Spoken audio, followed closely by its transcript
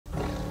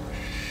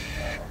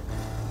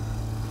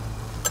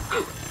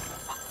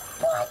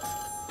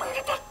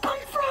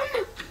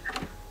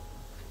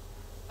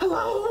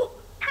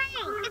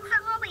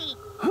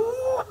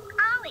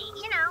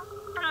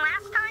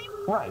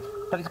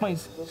That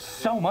explains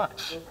so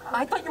much.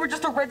 I thought you were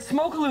just a red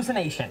smoke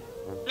hallucination.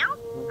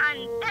 Nope,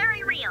 I'm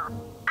very real.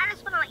 I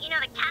just want to let you know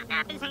that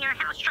CatNap is in your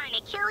house trying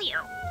to kill you.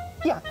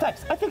 Yeah,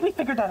 thanks. I think we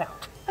figured that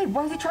out. Hey,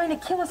 why is he trying to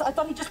kill us? I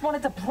thought he just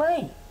wanted to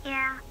play.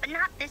 Yeah, but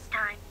not this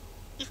time.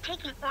 He's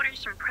taking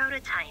orders from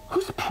Prototype.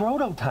 Who's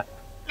Prototype?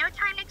 No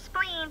time to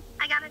explain.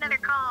 I got another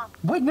call.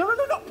 Wait, no.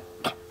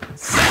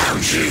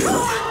 Found you!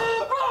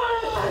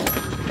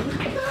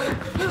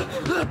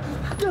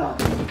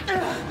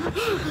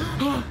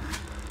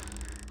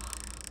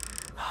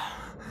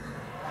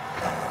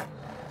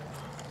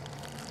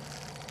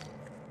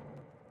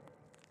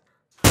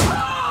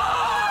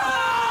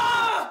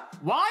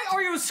 Why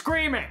are you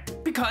screaming?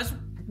 Because,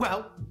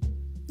 well,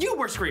 you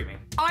were screaming.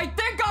 I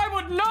think I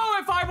would know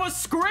if I was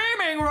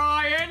screaming,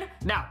 Ryan!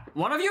 Now,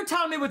 one of you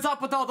tell me what's up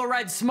with all the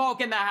red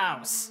smoke in the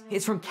house.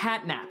 It's from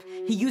CatNap.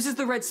 He uses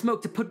the red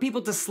smoke to put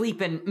people to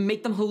sleep and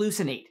make them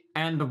hallucinate.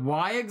 And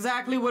why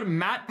exactly would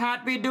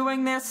MatPat be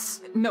doing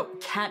this? No,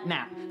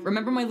 CatNap.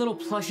 Remember my little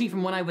plushie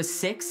from when I was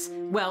 6?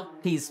 Well,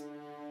 he's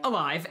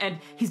alive, and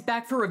he's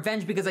back for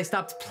revenge because I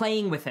stopped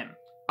playing with him.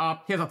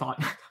 Here's a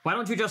thought. Why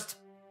don't you just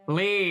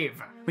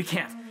leave? We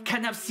can't.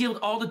 CatNap sealed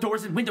all the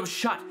doors and windows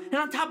shut. And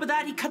on top of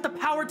that, he cut the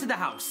power to the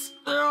house.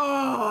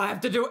 Oh, I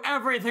have to do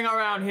everything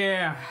around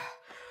here.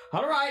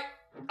 All right,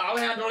 I'll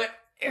handle it.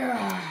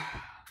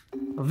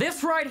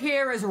 This right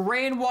here is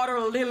rainwater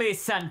lily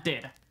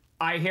scented.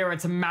 I hear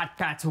it's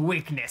MatPat's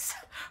weakness.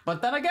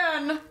 But then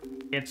again,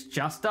 it's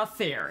just a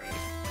theory.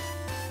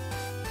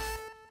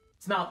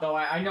 It's not though,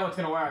 I know it's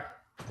gonna work.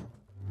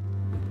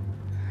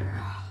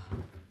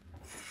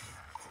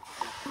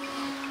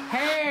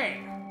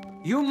 Hey,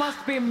 you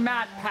must be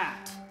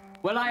MatPat.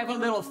 Well, I have a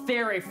little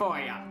theory for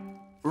you.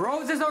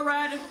 Roses are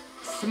red,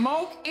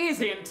 smoke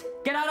isn't.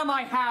 Get out of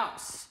my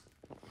house.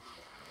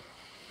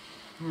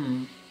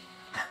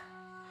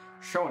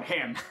 Showing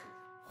him.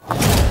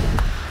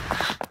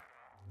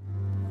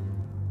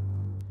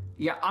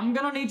 Yeah, I'm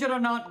gonna need you to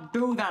not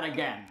do that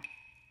again.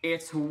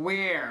 It's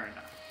weird.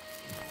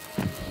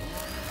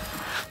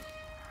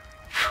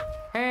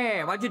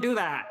 Hey, why'd you do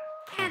that?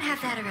 Can't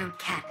have that around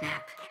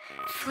CatNap.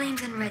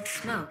 Flames and red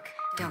smoke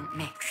don't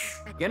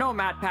mix. You know,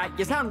 MatPat,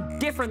 you sound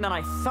different than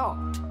I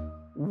thought.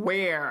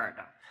 Weird.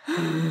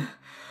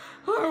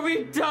 Are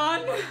we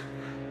done?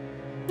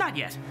 Not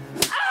yet.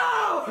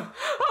 Oh!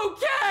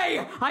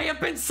 Okay! I have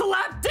been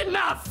slapped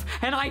enough,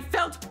 and I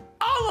felt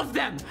all of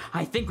them.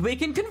 I think we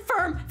can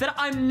confirm that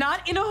I'm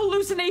not in a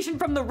hallucination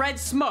from the red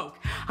smoke.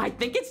 I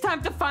think it's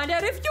time to find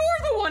out if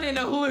you're the one in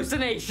a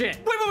hallucination.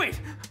 Wait.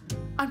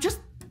 I'm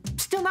just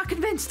still not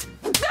convinced.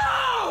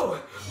 No!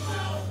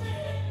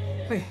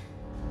 Wait,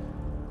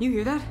 you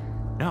hear that?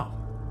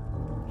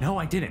 No,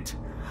 I didn't.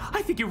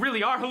 I think you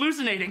really are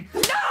hallucinating.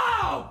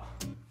 No!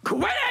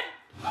 Quit it!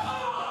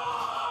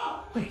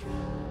 Wait,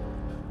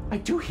 I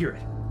do hear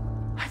it.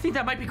 I think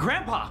that might be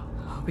Grandpa.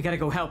 We gotta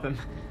go help him.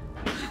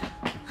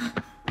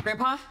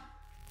 Grandpa?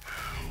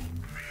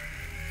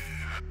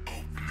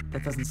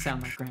 That doesn't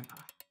sound like Grandpa.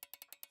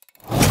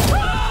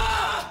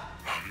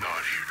 I'm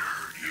not here to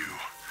hurt you.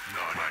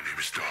 My name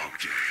is Dog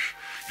Day.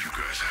 You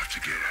guys have to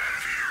get out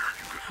of here.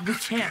 We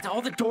can't.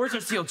 All the doors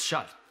are sealed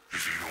shut.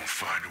 If you don't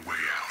find a way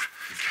out,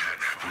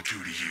 CatNap will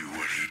do to you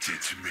what he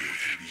did to me.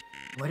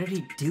 What did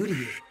he do to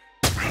you?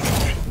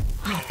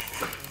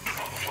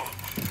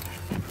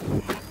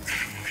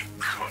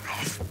 Cut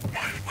off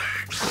my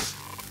legs.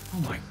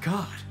 Oh my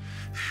God.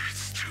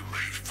 It's too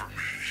late for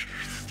me,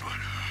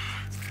 but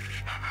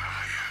I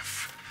have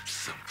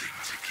something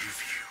to give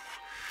you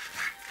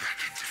that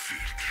can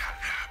defeat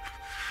CatNap.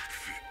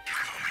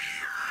 Come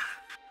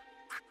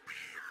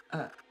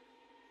here.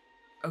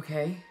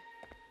 Okay.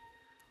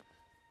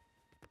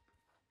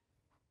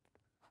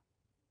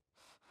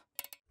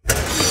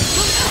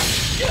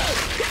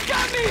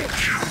 Got me!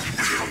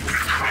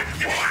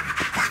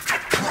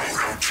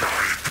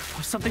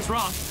 Oh, something's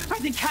wrong. I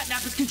think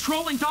CatNap is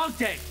controlling Dog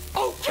Day.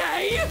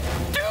 Okay!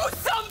 Do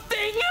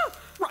something!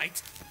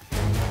 Right.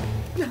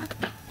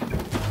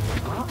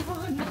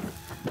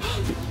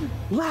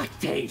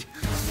 Lactate!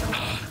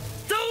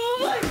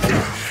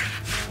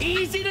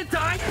 Easy to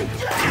die!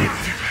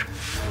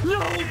 No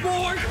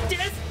more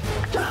death!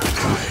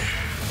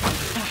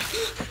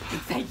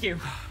 Thank you.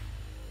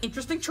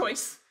 Interesting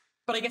choice,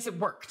 but I guess it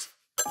worked.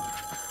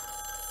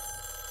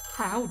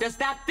 How does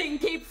that thing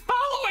keep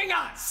following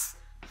us?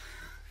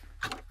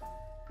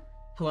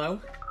 Hello?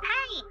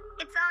 Hey,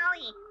 it's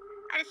Ollie.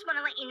 I just want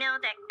to let you know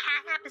that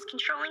CatNap is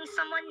controlling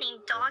someone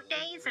named Dog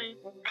Days, and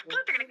I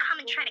think they're gonna come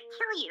and try to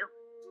kill you.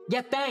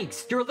 Yeah,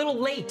 thanks. You're a little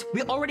late.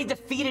 We already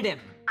defeated him.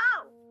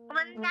 Oh, well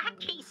in that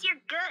case,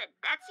 you're good.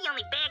 That's the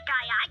only bad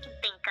guy I can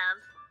think of.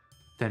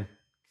 Then,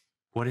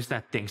 what is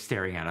that thing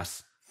staring at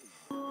us?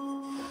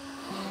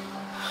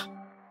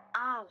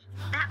 Oh,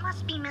 that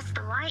must be Miss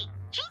Delight.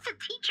 She's a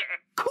teacher.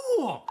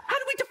 Cool! How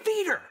do we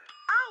defeat her?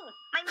 Oh,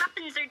 my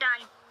muffins are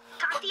done.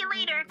 Talk to you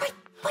later.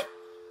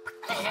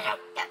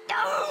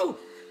 No!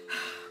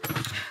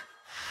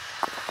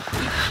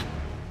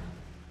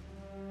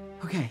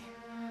 Okay,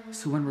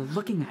 so when we're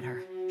looking at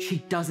her, she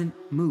doesn't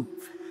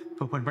move.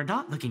 But when we're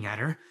not looking at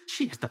her,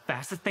 she is the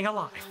fastest thing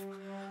alive.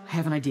 I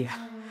have an idea.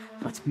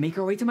 Let's make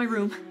our way to my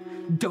room.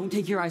 Don't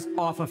take your eyes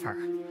off of her.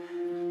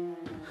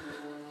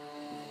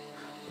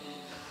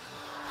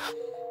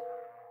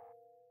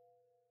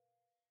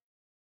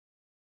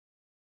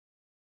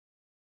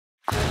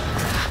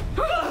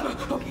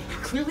 Okay,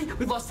 clearly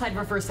we lost sight of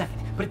her for a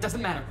second, but it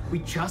doesn't matter. We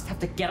just have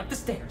to get up the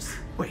stairs.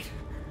 Wait,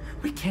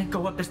 we can't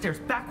go up the stairs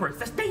backwards.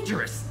 That's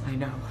dangerous. I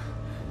know.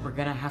 We're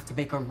gonna have to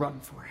make a run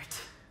for it.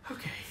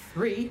 Okay.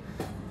 3,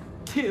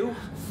 2,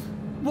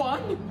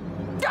 1,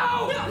 go!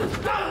 Go!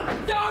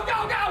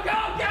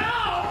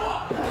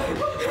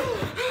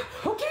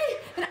 Okay,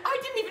 and I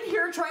didn't even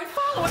hear her try and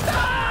follow us.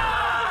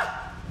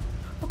 Ah!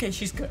 Okay,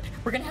 she's good.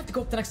 We're gonna have to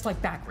go up the next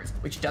flight backwards,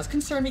 which does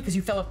concern me because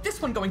you fell up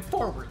this one going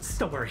forwards.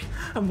 Don't worry,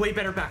 I'm way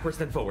better backwards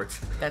than forwards.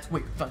 That's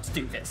weird. Let's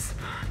do this.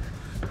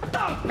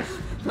 Oh!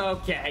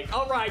 Okay,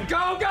 all right,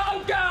 go,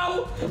 go,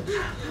 go!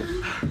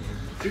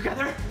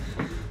 Together?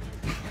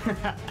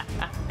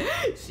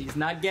 She's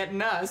not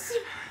getting us.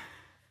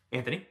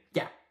 Anthony?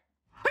 Yeah.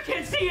 I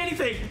can't see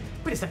anything!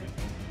 Wait a second.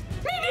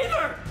 Me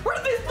neither! Where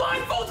did these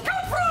blindfolds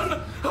come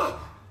from?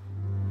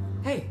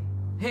 Hey,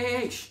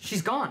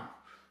 she's gone.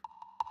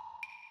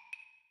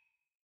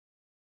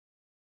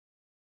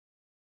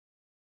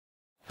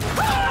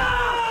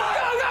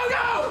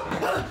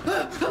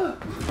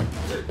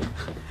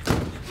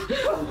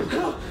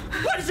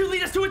 Why did you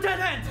lead us to a dead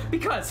end?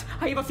 Because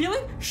I have a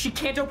feeling she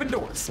can't open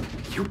doors.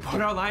 You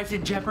put our lives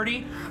in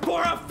jeopardy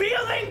for a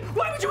feeling?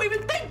 Why would you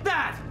even think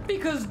that?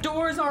 Because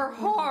doors are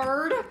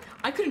hard.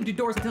 I couldn't do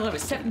doors until I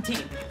was 17.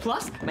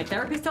 Plus, my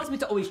therapist tells me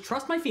to always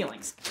trust my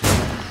feelings.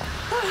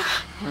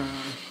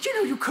 You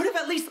know, you could have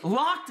at least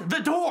locked the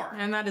door.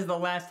 And that is the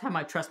last time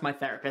I trust my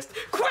therapist.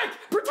 Quick,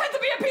 pretend to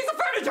be a piece of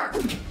furniture.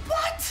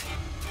 What?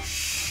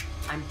 Shh,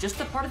 I'm just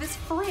a part of this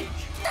fridge.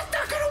 That's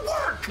not gonna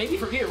work. Maybe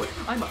for you,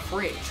 I'm a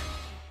fridge.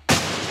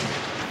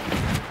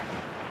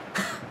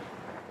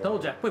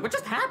 Told ya. Wait, what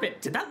just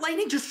happened? Did that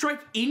lightning just strike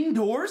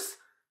indoors?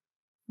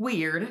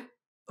 Weird,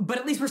 but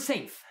at least we're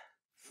safe.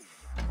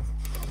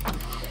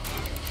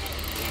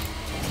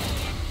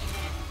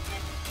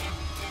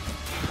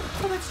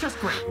 Well, that's just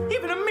great.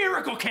 Even a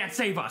miracle can't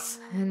save us.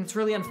 And it's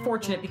really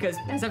unfortunate because,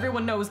 as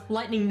everyone knows,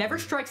 lightning never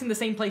strikes in the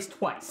same place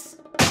twice.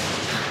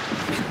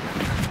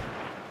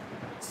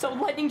 So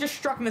lightning just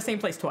struck in the same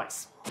place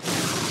twice.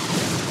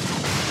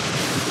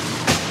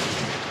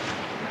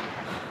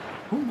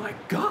 Oh my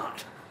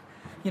God.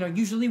 You know,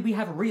 usually we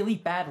have really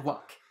bad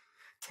luck.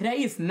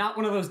 Today is not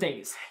one of those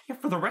days. Yeah,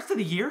 for the rest of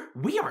the year,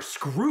 we are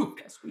screwed.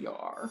 Yes, we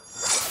are. You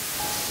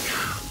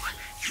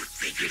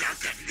figured out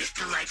that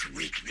Mr. Light's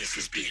weakness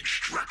is being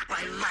struck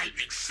by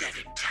lightning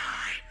 7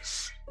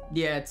 times.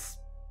 Yeah, it's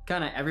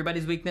kind of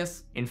everybody's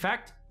weakness. In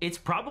fact, it's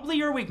probably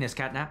your weakness,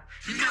 CatNap.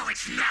 No,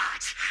 it's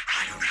not.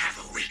 I don't have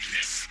a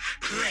weakness.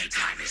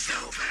 Playtime is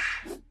over.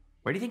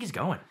 Where do you think he's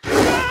going?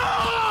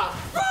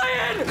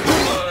 Ryan!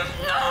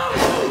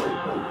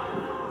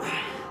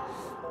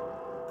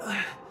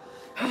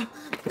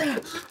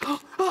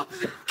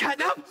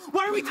 CatNap,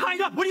 why are we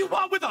tied up? What do you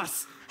want with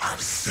us? I'm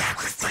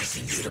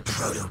sacrificing you to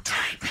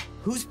Prototype.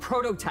 Who's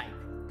Prototype?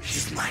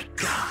 He's my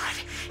god.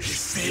 He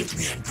saved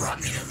me and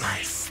brought me to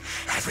life.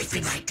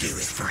 Everything I do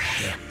is for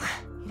him.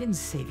 He didn't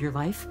save your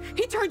life.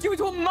 He turned you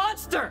into a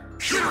monster!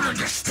 You don't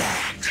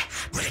understand,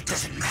 but it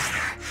doesn't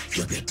matter.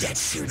 You'll be dead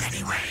soon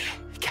anyway.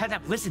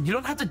 CatNap, listen, you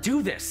don't have to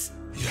do this.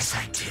 Yes,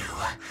 I do.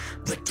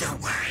 But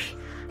don't worry.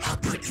 I'll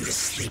put you to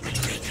sleep and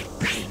make it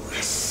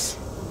painless.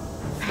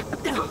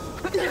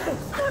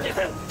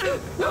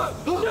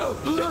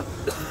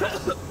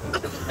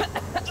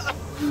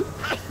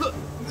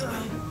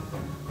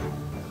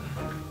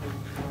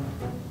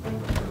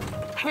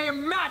 Hey,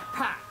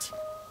 MatPat!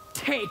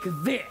 Take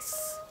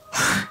this!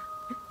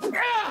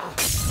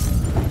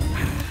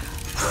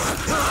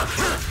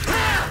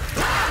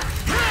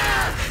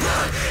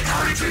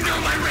 How did you know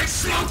my red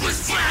smoke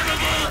was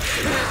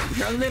flammable?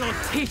 Your little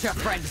teacher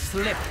friend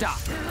slipped up,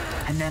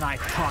 and then I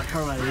taught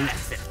her a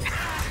lesson.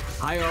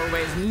 I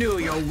always knew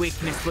your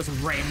weakness was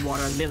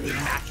rainwater lily,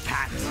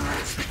 MatPat.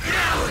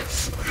 No!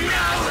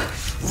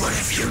 What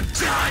have you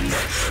done?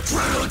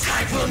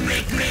 Prototype will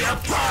make me a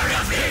part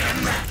of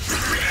him!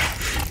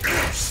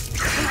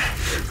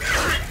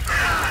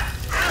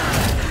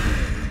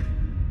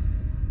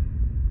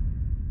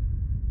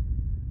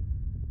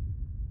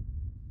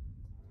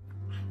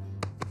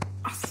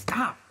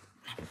 Stop.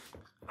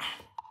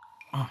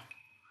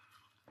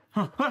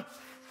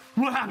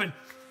 What happened?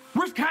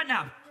 Where's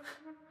CatNap?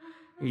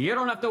 You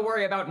don't have to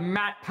worry about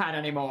MatPat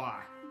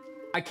anymore.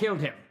 I killed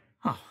him.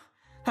 Oh,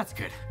 that's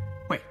good.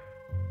 Wait,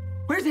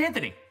 where's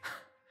Anthony?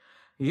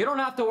 You don't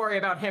have to worry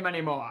about him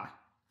anymore.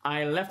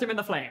 I left him in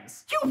the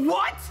flames. You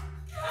what?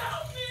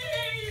 Help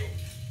me!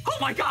 Oh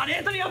my God,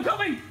 Anthony, I'm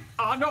coming!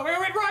 Oh, no, wait,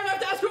 Ryan, I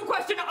have to ask you a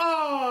question.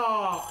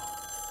 Oh!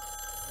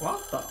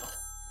 What the?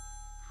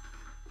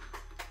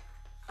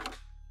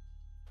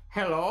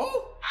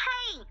 Hello?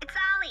 Hey, it's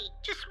Ollie.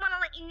 Just want to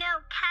let you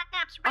know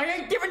CatNap's I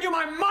ain't giving you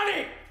my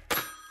money!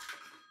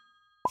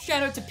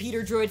 Shout out to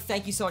Peter Droid,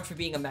 thank you so much for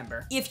being a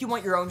member. If you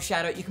want your own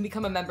shout out, you can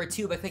become a member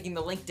too by clicking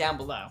the link down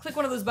below. Click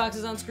one of those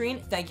boxes on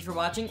screen. Thank you for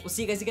watching. We'll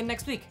see you guys again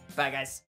next week. Bye guys.